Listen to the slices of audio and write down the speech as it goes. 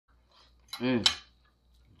Mmm.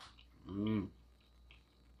 Mmm.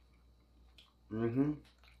 Mm-hmm.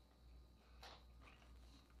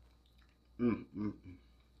 Mmm. Mmm.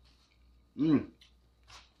 Mmm.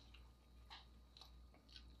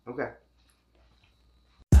 Okay.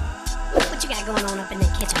 What you got going on up in the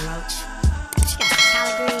kitchen, Roach? What you got? Some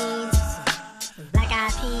collard greens, some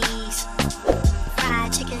black-eyed peas,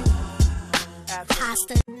 fried chicken,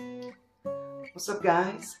 pasta. What's up,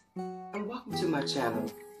 guys? And welcome to my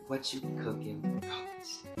channel, What You Cooking.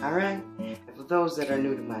 Alright? And for those that are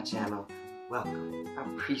new to my channel, welcome. I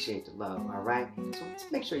appreciate the love, alright? So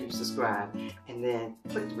just make sure you subscribe and then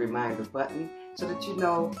click the reminder button so that you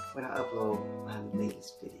know when I upload my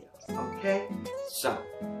latest videos. Okay? So,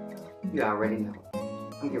 you already know.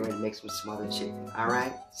 I'm getting ready to make some smothered chicken,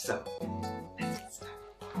 alright? So, let's get started.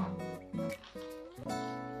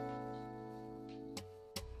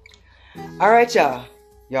 Alright, y'all.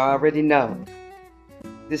 Y'all already know.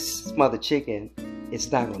 This smothered chicken is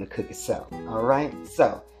not going to cook itself, alright?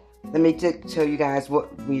 So, let me tell you guys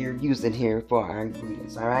what we're using here for our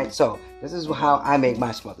ingredients, alright? So, this is how I make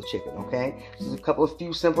my smothered chicken, okay? There's a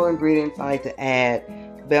few simple ingredients. I like to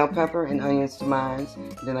add bell pepper and onions to mine.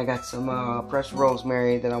 Then I got some fresh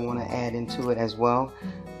rosemary that I want to add into it as well,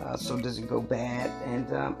 so it doesn't go bad. And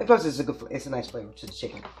plus, it's a nice flavor to the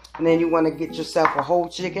chicken. And then you want to get yourself a whole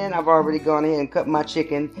chicken. I've already gone ahead and cut my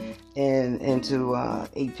chicken into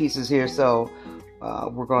 8 pieces here. So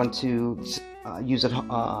we're going to use it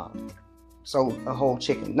so a whole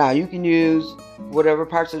chicken. Now you can use whatever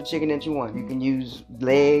parts of the chicken that you want. You can use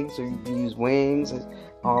legs or you can use wings. It's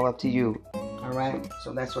all up to you. Alright,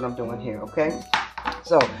 so that's what I'm doing here, okay?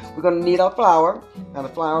 So we're gonna need our flour. Now the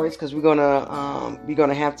flour is because we're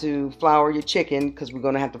gonna have to flour your chicken because we're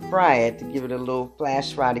gonna have to fry it to give it a little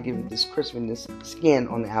flash fry to give it this crispiness skin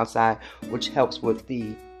on the outside, which helps with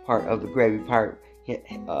the part of the gravy part,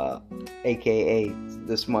 aka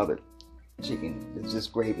the smothered chicken. It's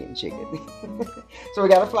just gravy and chicken. So we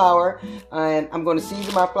got a flour, and I'm going to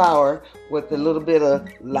season my flour with a little bit of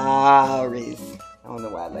Lawry's. I don't know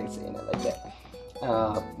why I like saying it like that.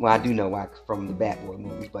 Well, I do know why from the Bad Boy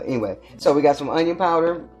movies, but anyway. So we got some onion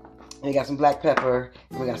powder, and we got some black pepper,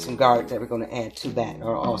 and we got some garlic that we're going to add to that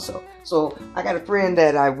also. So I got a friend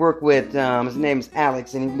that I work with. His name is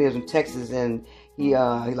Alex, and he lives in Texas, and he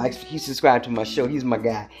subscribed to my show. He's my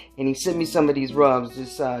guy, and he sent me some of these rubs.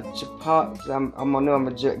 This I'm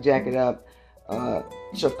gonna jack it up.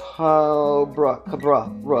 Chupacabra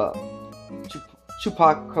rub.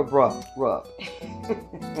 Chupacabra rub.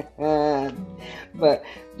 But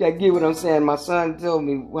I get what I'm saying. My son told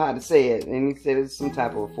me how to say it, and he said it's some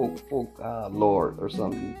type of folk lord or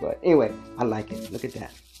something. But anyway, I like it. Look at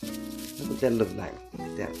that. Look what that looks like. Look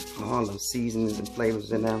at that. All those seasonings and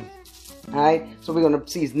flavors in there. Alright, so we're going to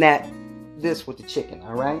season this with the chicken,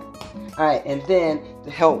 alright? Alright, and then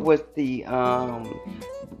to help with the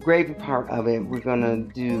gravy part of it, we're going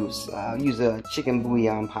to use a chicken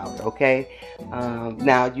bouillon powder, okay?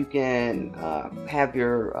 Now you can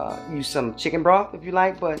use some chicken broth if you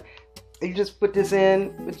like, but you just put this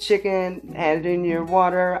in with chicken, add it in your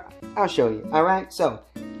water. I'll show you, alright? So,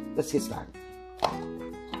 let's get started.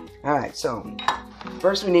 Alright, so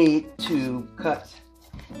first we need to cut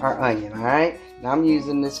our onion, alright? Now I'm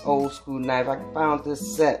using this old school knife. I found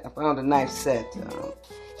a knife set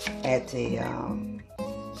at a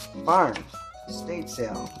farm estate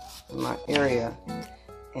sale in my area,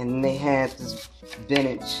 and they had this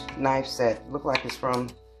vintage knife set. Looked like it's from,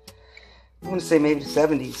 I want to say maybe the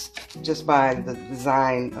 70s, just by the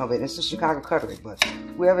design of it. It's a Chicago cutlery, but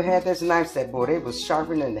whoever had this knife set, boy, they was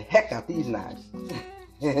sharpening the heck out these knives.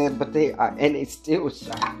 But they are, and they still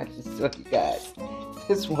sharp. I just tell you guys,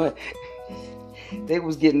 this one, they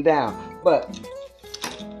was getting down. But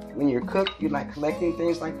when you're a cook, you like collecting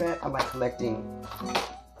things like that. I like collecting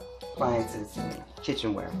appliances and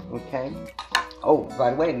kitchenware. Okay. Oh,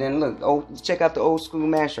 by the way, then look. Check out the old school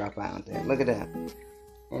masher I found there. Look at that.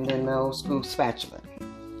 And then the old school spatula.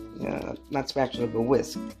 Not spatula, but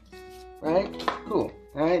whisk. Right? Cool.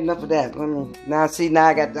 All right, enough of that. Now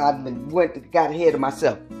I got ahead of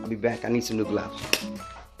myself. I'll be back. I need some new gloves.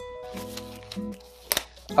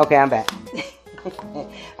 Okay, I'm back.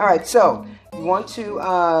 All right, so you want to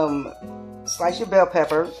slice your bell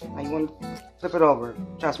pepper. Now you want to flip it over.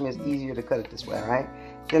 Trust me, it's easier to cut it this way. All right.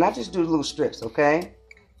 Then I just do little strips, okay?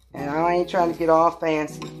 And I ain't trying to get all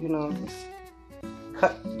fancy. Just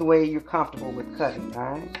cut the way you're comfortable with cutting.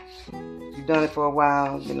 All right. You've done it for a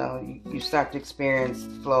while, you start to experience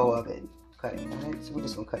the flow of it, cutting, alright? So we're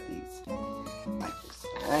just going to cut these like this,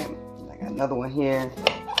 alright? I got another one here,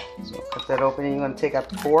 so cut that open, and you're going to take out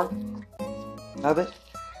the core of it,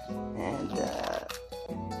 and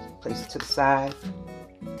place it to the side.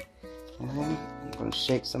 And then I'm going to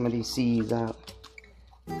shake some of these seeds out.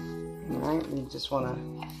 Alright, you just want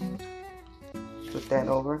to put that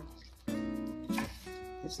over.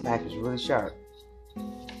 This knife is really sharp.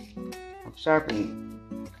 I've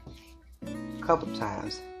sharpened a couple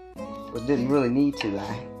times, but didn't really need to.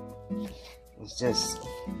 I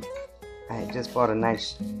had just bought a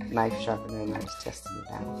nice knife sharpener and I was testing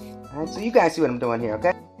it out. Alright, so you guys see what I'm doing here,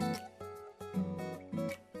 okay?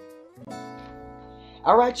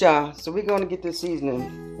 Alright, y'all, so we're going to get this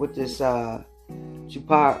seasoning with this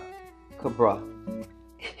Paprika broth.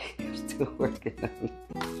 I'm still working on it.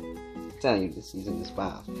 I'm telling you, this seasoning is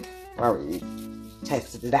bomb. I already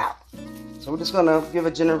tested it out. So we're just going to give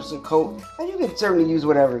a generous coat. And you can certainly use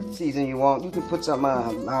whatever seasoning you want. You can put some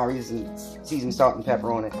Lawry's and seasoned salt and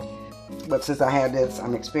pepper on it. But since I have this,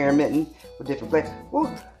 I'm experimenting with different flavors.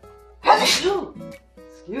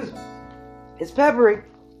 Excuse me. It's peppery.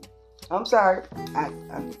 I'm sorry.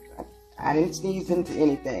 I didn't sneeze into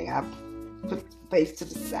anything. I put the face to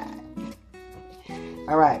the side.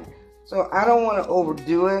 Alright. So I don't want to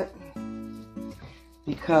overdo it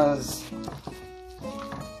because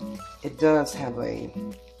it does have a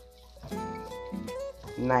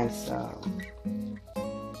nice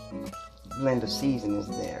blend of seasonings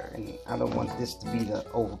there, and I don't want this to be the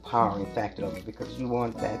overpowering factor of it because you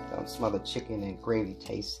want that smothered chicken and gravy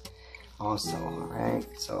taste also. Alright,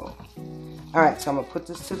 so I'm gonna put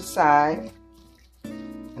this to the side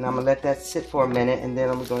and I'm gonna let that sit for a minute, and then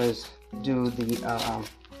I'm gonna do the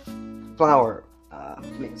flour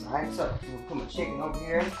mix. Alright, so I'm gonna put my chicken over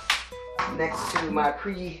here next to my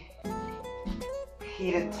preheated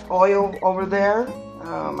oil over there.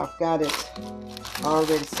 I've got it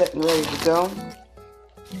already set and ready to go.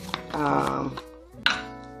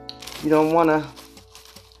 You don't want to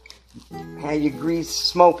have your grease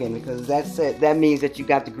smoking because that means that you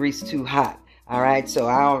got the grease too hot. Alright, so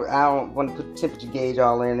I don't want to put the temperature gauge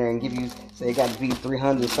all in there and give you, say it got to be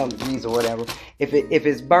 300 something degrees or whatever. If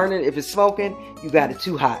it's burning, if it's smoking, you got it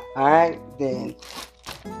too hot. Alright, then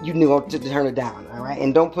you know to turn it down. Alright,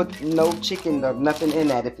 and don't put no chicken or nothing in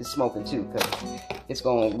that if it's smoking too, because it's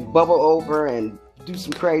going to bubble over and do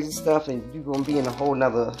some crazy stuff, and you're going to be in a whole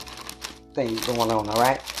nother thing going on.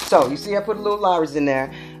 Alright, so you see I put a little Lawry's in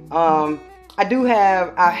there. I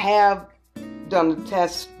have done the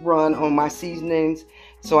test run on my seasonings,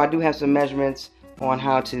 so I do have some measurements on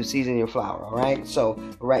how to season your flour. Alright, so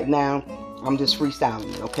right now I'm just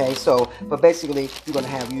freestyling it. Okay, so but basically you're going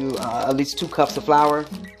to have at least 2 cups of flour,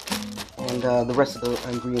 and the rest of the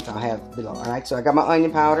ingredients I'll have below. Alright, so I got my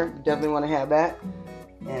onion powder. You definitely want to have that.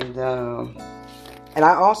 And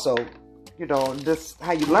I also, you know, this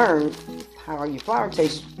how you learn how your flour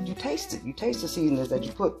tastes. You taste it. You taste the seasonings that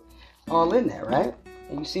you put all in there, right?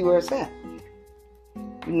 And you see where it's at.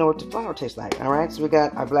 You know what the flour tastes like. Alright, so we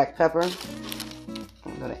got our black pepper.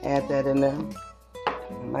 I'm going to add that in there.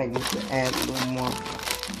 I might need to add a little more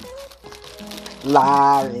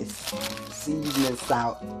Lawry's seasoning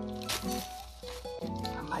salt.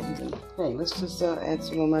 I might even, hey, let's just add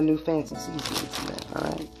some of my new fancy seasonings in there.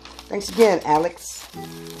 Alright. Thanks again, Alex.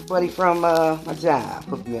 Buddy from my job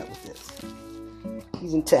hooked me up with this.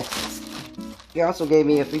 He's in Texas. He also gave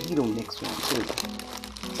me a fajito mix one too.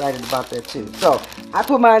 Excited about that too. So I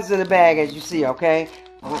put mine in the bag as you see, okay?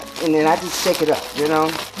 And then I just shake it up, you know?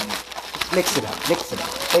 Just mix it up, mix it up.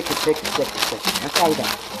 Shake it, shake it, shake it, shake it. That's all you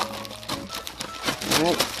got.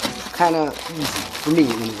 Alright? Kind of easy for me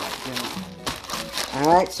anyway. You know?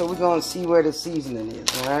 Alright, so we're going to see where the seasoning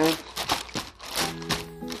is, alright?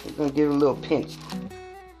 We're going to give it a little pinch.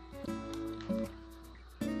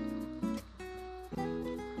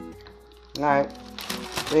 Alright,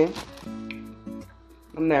 see?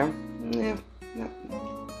 I'm there. Yeah,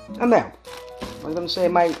 I'm there. I was going to say I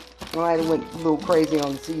might have went a little crazy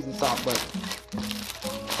on the seasoned salt, but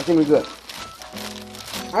I think we're good.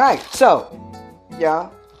 Alright, so,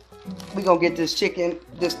 y'all, we're going to get this chicken,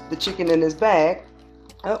 the chicken in this bag.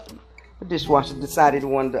 Oh, the dishwasher decided it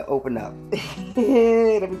wanted to open up.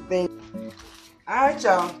 Everything. Alright,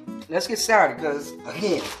 y'all, let's get started, because,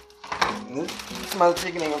 again, some other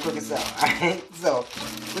chicken ain't gonna cook itself. Alright, so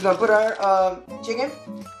we're gonna put our chicken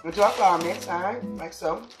into our flour mix, alright, like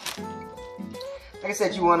so. Like I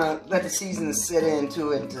said, you wanna let the seasoning sit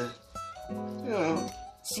into it to, you know,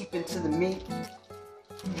 seep into the meat.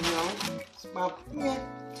 You know, it's about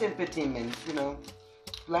 10-15 minutes, you know.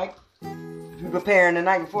 Like, if you're preparing the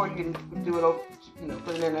night before, you can do it over, you know,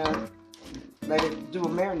 put it in there, let it do a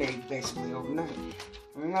marinade basically overnight.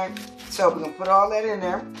 Alright, so we're gonna put all that in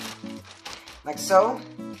there. Like so.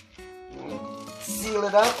 Seal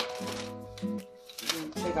it up.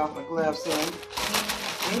 Take off my gloves then.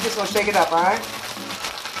 You're just gonna shake it up, alright?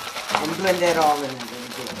 And blend that all in there,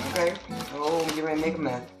 okay? Oh, I'm getting ready to make a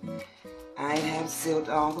mess. I ain't have sealed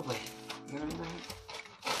all the way.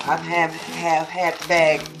 I have had the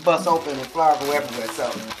bag bust open and flour go everywhere, so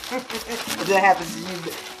if that happens to you,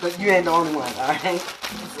 but you ain't the only one, alright?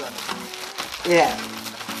 So, yeah.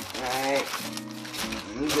 Alright.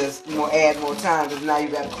 You just add more time because now you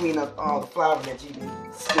gotta clean up all the flour that you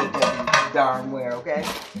spilled every darn where, okay?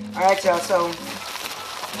 Alright, y'all, so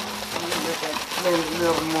let that blend a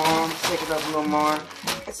little more, shake it up a little more.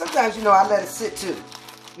 And sometimes, you know, I let it sit too,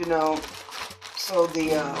 you know, so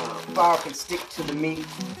the flour can stick to the meat.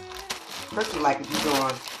 Personally, like if you're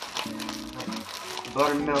doing like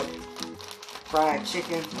buttermilk fried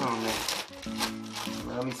chicken. Oh man,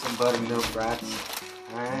 love me some buttermilk fried chicken.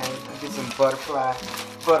 Alright, I get some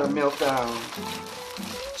buttermilk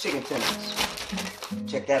chicken tenders.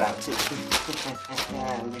 Check that out too. Click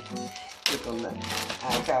on that.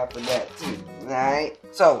 I'll copy for that too. Alright,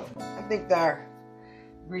 so I think our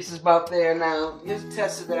grease is about there now. Just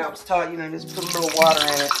test it that I was taught, you know, just put a little water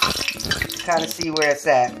in it. Kind of see where it's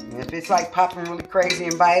at. And if it's like popping really crazy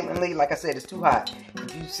and violently, like I said, it's too hot.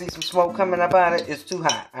 If you see some smoke coming up out of it, it's too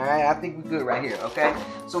hot. Alright, I think we're good right here, okay?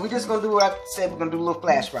 So we're just gonna do what I said, we're gonna do a little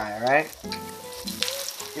flash fry, alright?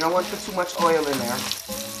 You don't want to put too much oil in there.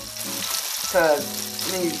 Because, I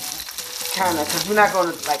mean, because we're not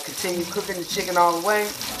gonna like continue cooking the chicken all the way.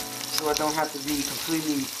 So it don't have to be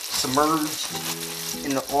completely submerged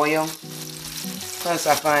in the oil. Plus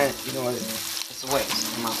I find, you know, it's a waste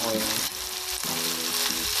of my oil.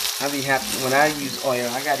 I be happy when I use oil,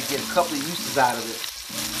 I gotta get a couple of uses out of it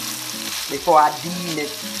before I deem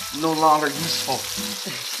it no longer useful.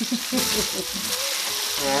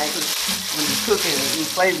 Alright, when you're cooking, the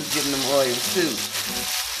flavor's giving them oil too.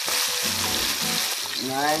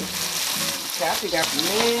 Alright, so I think I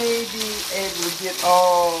may be able to get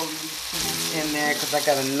all these pieces in there because I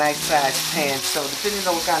got a nice sized pan. So depending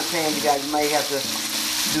on what kind of pan you got, you might have to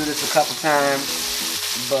do this a couple times.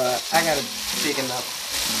 But I got a big enough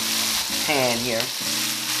pan here,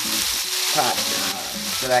 pot,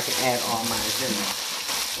 that I can add all mine in there.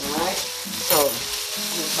 Alright, so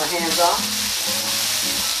move my hands off.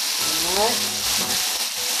 Alright.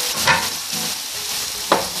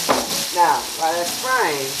 Now, while that's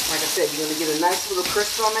frying, like I said, you're going to get a nice little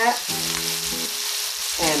crisp on that.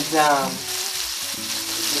 And, get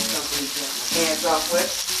something to get my hands off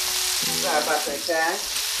with. Sorry about that, guys.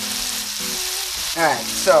 Alright,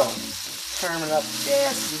 so, turn it up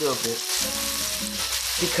just a little bit.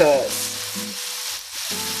 Because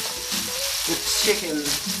the chicken,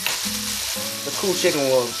 the cool chicken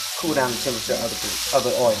will cool down the temperature of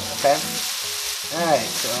the oil, okay?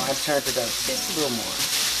 Alright, so I turned it up just a little more.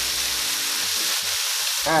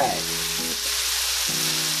 Alright.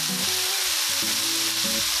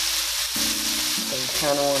 So you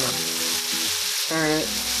kind of want to turn it,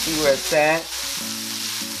 see where it's at.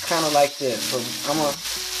 Kind of like this. So I'm going to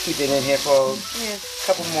keep it in here for a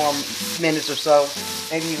couple more minutes or so.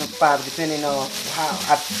 Maybe even 5, depending on how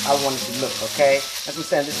I want it to look, okay? As I'm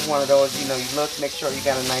saying, this is one of those, you know, you look, make sure you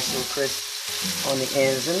got a nice little crisp on the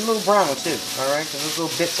ends. And a little brown too, alright? Because those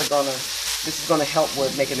little bits are going to, this is going to help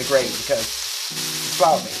with making the gravy because it's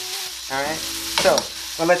flour based, alright? So,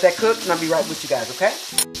 I'm going to let that cook and I'll be right with you guys, okay?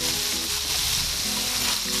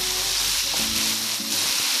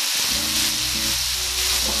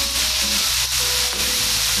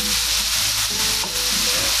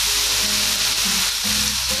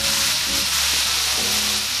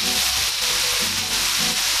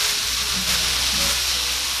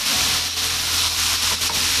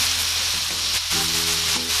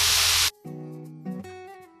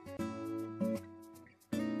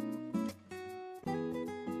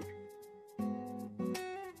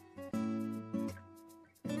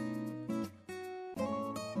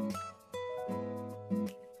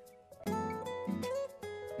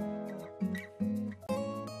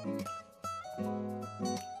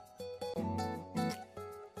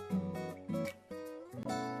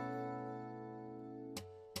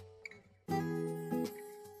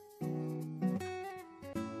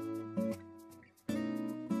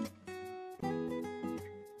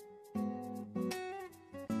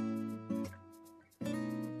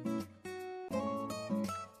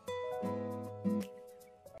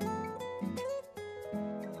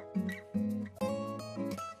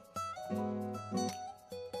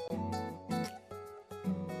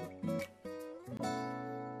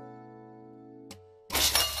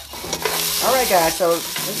 Alright guys, so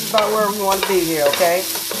this is about where we want to be here, okay?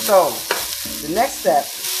 So, the next step,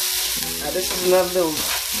 now this is another little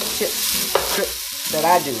trick that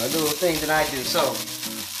I do, a little thing that I do. So,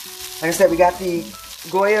 like I said, we got the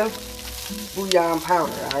Goya Bouillon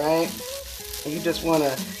powder, alright? And you just want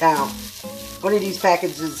to, now, one of these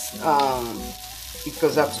packages, it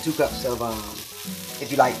goes up to 2 cups of, if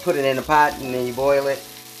you like, put it in a pot and then you boil it,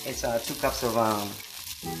 it's 2 cups of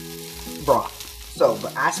broth. So,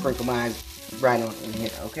 but I sprinkle mine right on in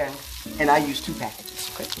here, okay? And I use 2 packages,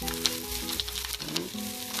 okay?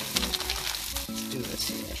 Let's do this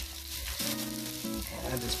here.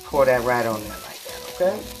 And I just pour that right on there like that,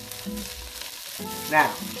 okay? Now,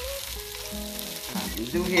 what I'm going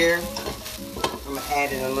to do here, I'm going to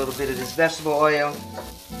add in a little bit of this vegetable oil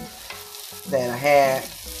that I had,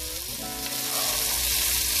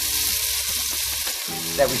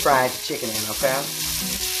 that we fried the chicken in, okay?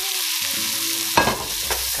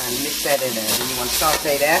 Kind of mix that in there. Then you want to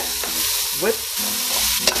saute that with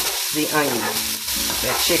the onion,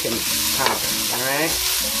 that chicken powder, alright?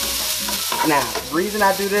 Now, the reason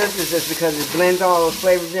I do this is just because it blends all those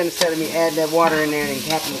flavors in instead of me adding that water in there and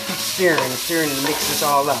having to keep stirring and mix this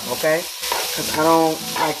all up, okay? Because I don't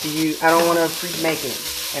like to use, I don't want to pre-make it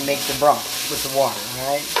and make the broth with the water,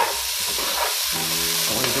 alright?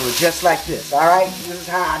 I want to do it just like this, alright? This is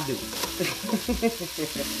how I do it.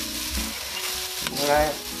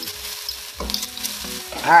 Alright?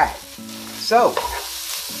 Alright. So,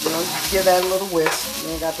 you know, just give that a little whisk.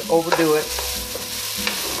 You ain't got to overdo it.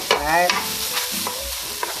 Alright?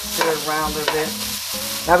 Stir it around a little bit.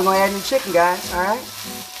 Now we're going to add in the chicken, guys. Alright?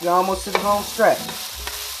 We're almost to the home stretch.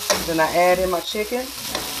 Then I add in my chicken,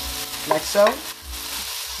 like so.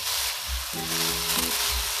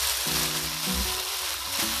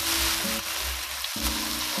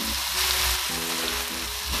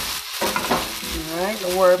 Alright,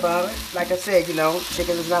 don't worry about it. Like I said, you know,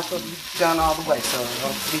 chicken is not supposed to be done all the way, so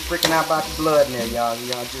don't be freaking out about the blood in there, y'all.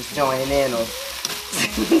 Y'all just joining in or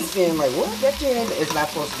seeing like, what? That chicken, it's not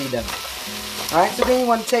supposed to be done. Alright, so then you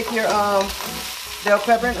want to take your bell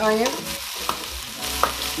pepper and onion.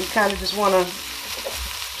 You kind of just want to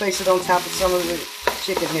place it on top of some of the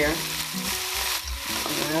chicken here.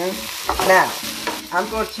 Alright. Now, I'm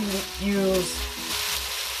going to use,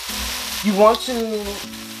 you want to,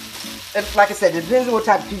 like I said, it depends on what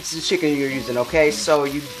type of piece of chicken you're using, okay? So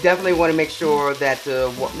you definitely want to make sure that the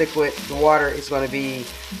liquid, the water is going to be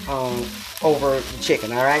over the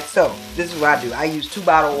chicken, alright? So, this is what I do. I use 2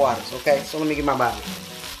 bottled waters, okay? So let me get my bottle.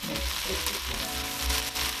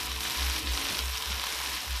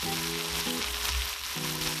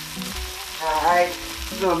 Alright,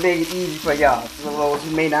 it's going to make it easy for y'all, for those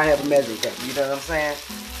who may not have a measuring cup, you know what I'm saying?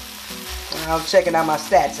 Well, I'm checking out my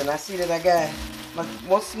stats and I see that I got,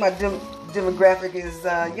 most of my demographic is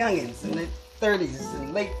youngins in their 30s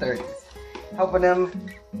and late 30s. Helping them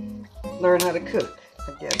learn how to cook.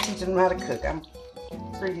 Yeah, teaching them how to cook. I'm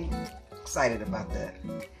pretty excited about that.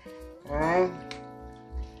 Alright?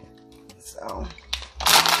 So,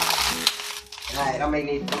 alright, I'm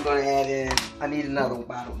going to add in, I need another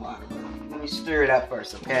bottle of water. Let me stir it up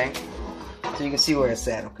first, okay? So you can see where it's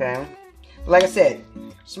at, okay? But like I said,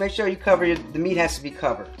 just make sure you cover the meat has to be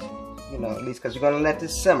covered. You know, at least because you're going to let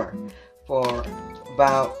this simmer for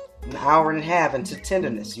about an hour and a half into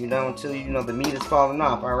tenderness, you know, until, you know, the meat is falling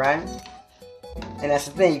off, alright? And that's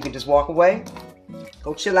the thing, you can just walk away,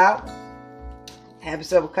 go chill out, have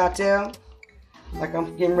yourself a cocktail, like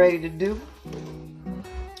I'm getting ready to do,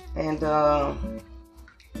 and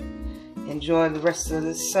enjoy the rest of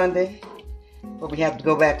this Sunday. But we have to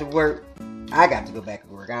go back to work. I got to go back to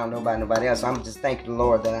work. I don't know about nobody else. I'm just thanking the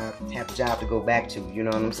Lord that I have a job to go back to. You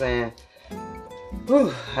know what I'm saying?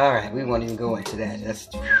 Whew. All right, we won't even go into that.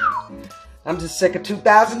 I'm just sick of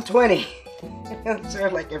 2020. I'm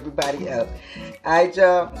sure like everybody else. All right,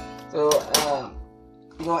 y'all. So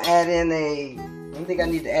we're gonna add in I think I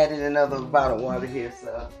need to add in another bottle of water here.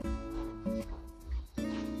 So.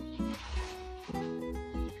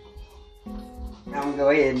 I'm gonna go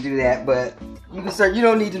ahead and do that, but you can start. You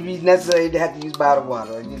don't need to be necessary to have to use bottled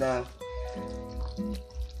water, you know.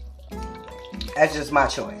 That's just my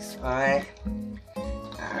choice. All right,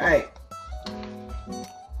 all right.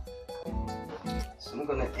 So I'm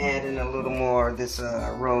gonna add in a little more of this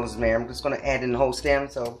rosemary. I'm just gonna add in the whole stem,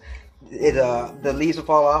 so the leaves will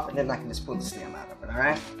fall off, and then I can just pull the stem out of it. All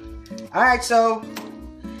right, all right. So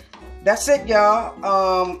that's it,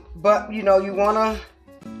 y'all. But you know, you wanna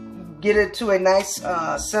get it to a nice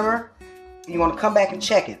simmer. You want to come back and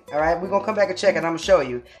check it. Alright, we're going to come back and check it. I'm going to show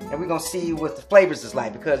you. And we're going to see what the flavors is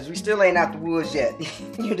like. Because we still ain't out the woods yet.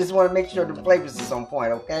 You just want to make sure the flavors is on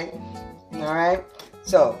point. Okay? Alright?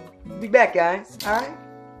 So, we'll be back, guys. Alright?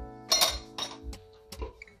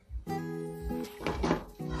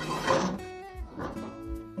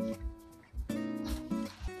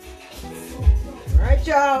 Alright,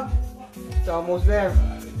 y'all. It's almost there.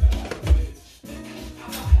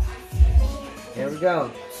 There we go.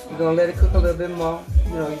 We're gonna let it cook a little bit more.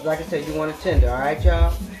 You know, like I said, you want it tender. All right, y'all.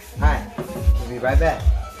 All right. We'll be right back.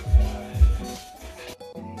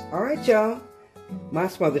 All right, y'all. My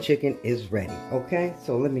smothered chicken is ready. Okay,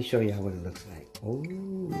 so let me show y'all what it looks like. Oh,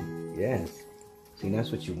 yes. See,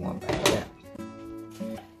 that's what you want right there.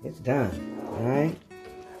 It's done. All right.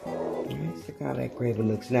 Let's look how that gravy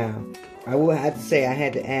looks now. I will have to say I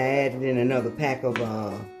had to add in another pack of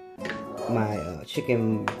my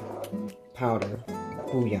chicken powder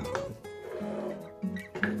bouillon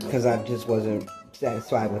because I just wasn't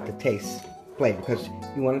satisfied with the taste flavor. Because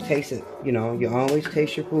you want to taste it, you know. You always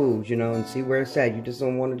taste your foods, you know, and see where it's at. You just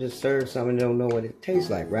don't want to just serve something and don't know what it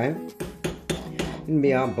tastes like, right? It can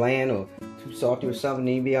be all bland or too salty or something.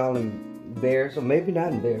 It can be all embarrassed, or maybe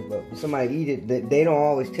not embarrassed, but when somebody eat it, they don't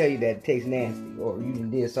always tell you that it tastes nasty or you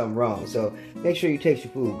did something wrong. So make sure you taste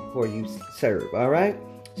your food before you serve, all right?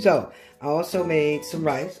 So I also made some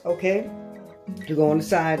rice, okay, to go on the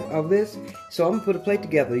side of this. So I'm gonna put a plate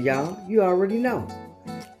together, y'all. You already know.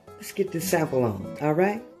 Let's get this sample on, all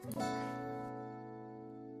right?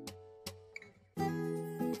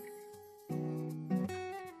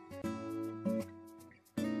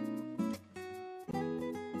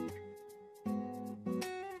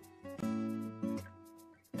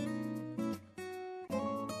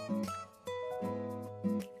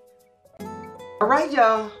 All right,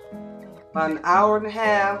 y'all. About an hour and a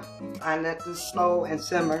half, I let this slow and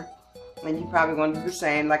simmer. And you probably gonna do the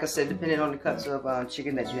same, like I said, depending on the cuts of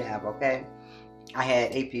chicken that you have, okay? I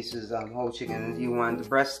had 8 pieces of whole chicken. You want the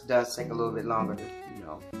breast does take a little bit longer to, you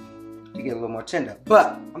know, to get a little more tender.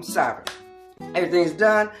 But I'm sorry. Everything's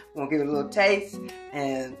done. I'm gonna give it a little taste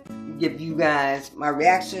and give you guys my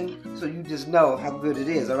reaction so you just know how good it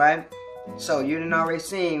is, alright? So you done already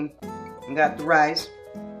seen, we got the rice.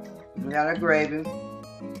 We got our gravy.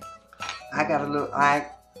 I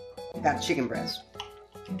got chicken breast.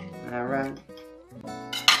 Alright.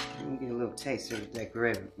 Let me get a little taste here with that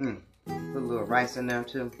gravy. Put a little rice in there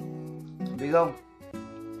too. There you go.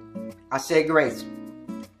 I said grace.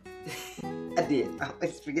 I did. I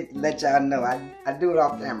always forget to let y'all know. I do it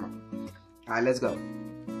off camera. Alright, let's go.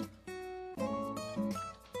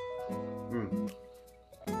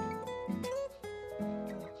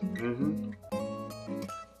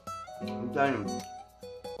 I'm telling you.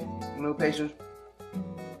 A little patience.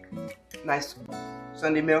 Nice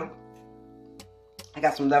Sunday meal. I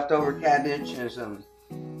got some leftover cabbage and some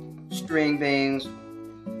string beans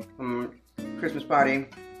from Christmas party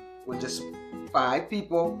with just 5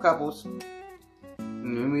 people, couples.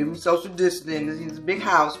 We were social distancing. It's a big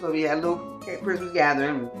house, but we had a little Christmas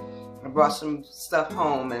gathering. I brought some stuff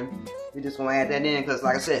home, and we're just gonna add that in because,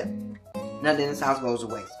 like I said, nothing in this house goes to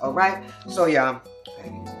waste. All right, so y'all.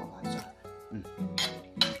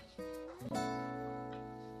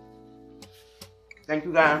 Thank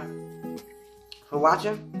you guys for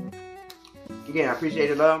watching. Again, I appreciate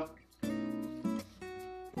the love.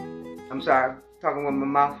 I'm sorry, talking with my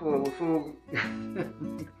mouth full of food.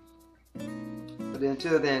 But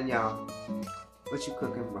until then, y'all, what you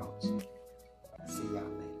cooking, Roach? See y'all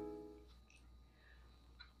later.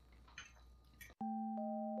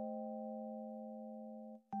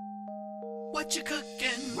 What you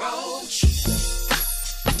cooking, Roach?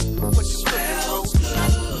 What you smell?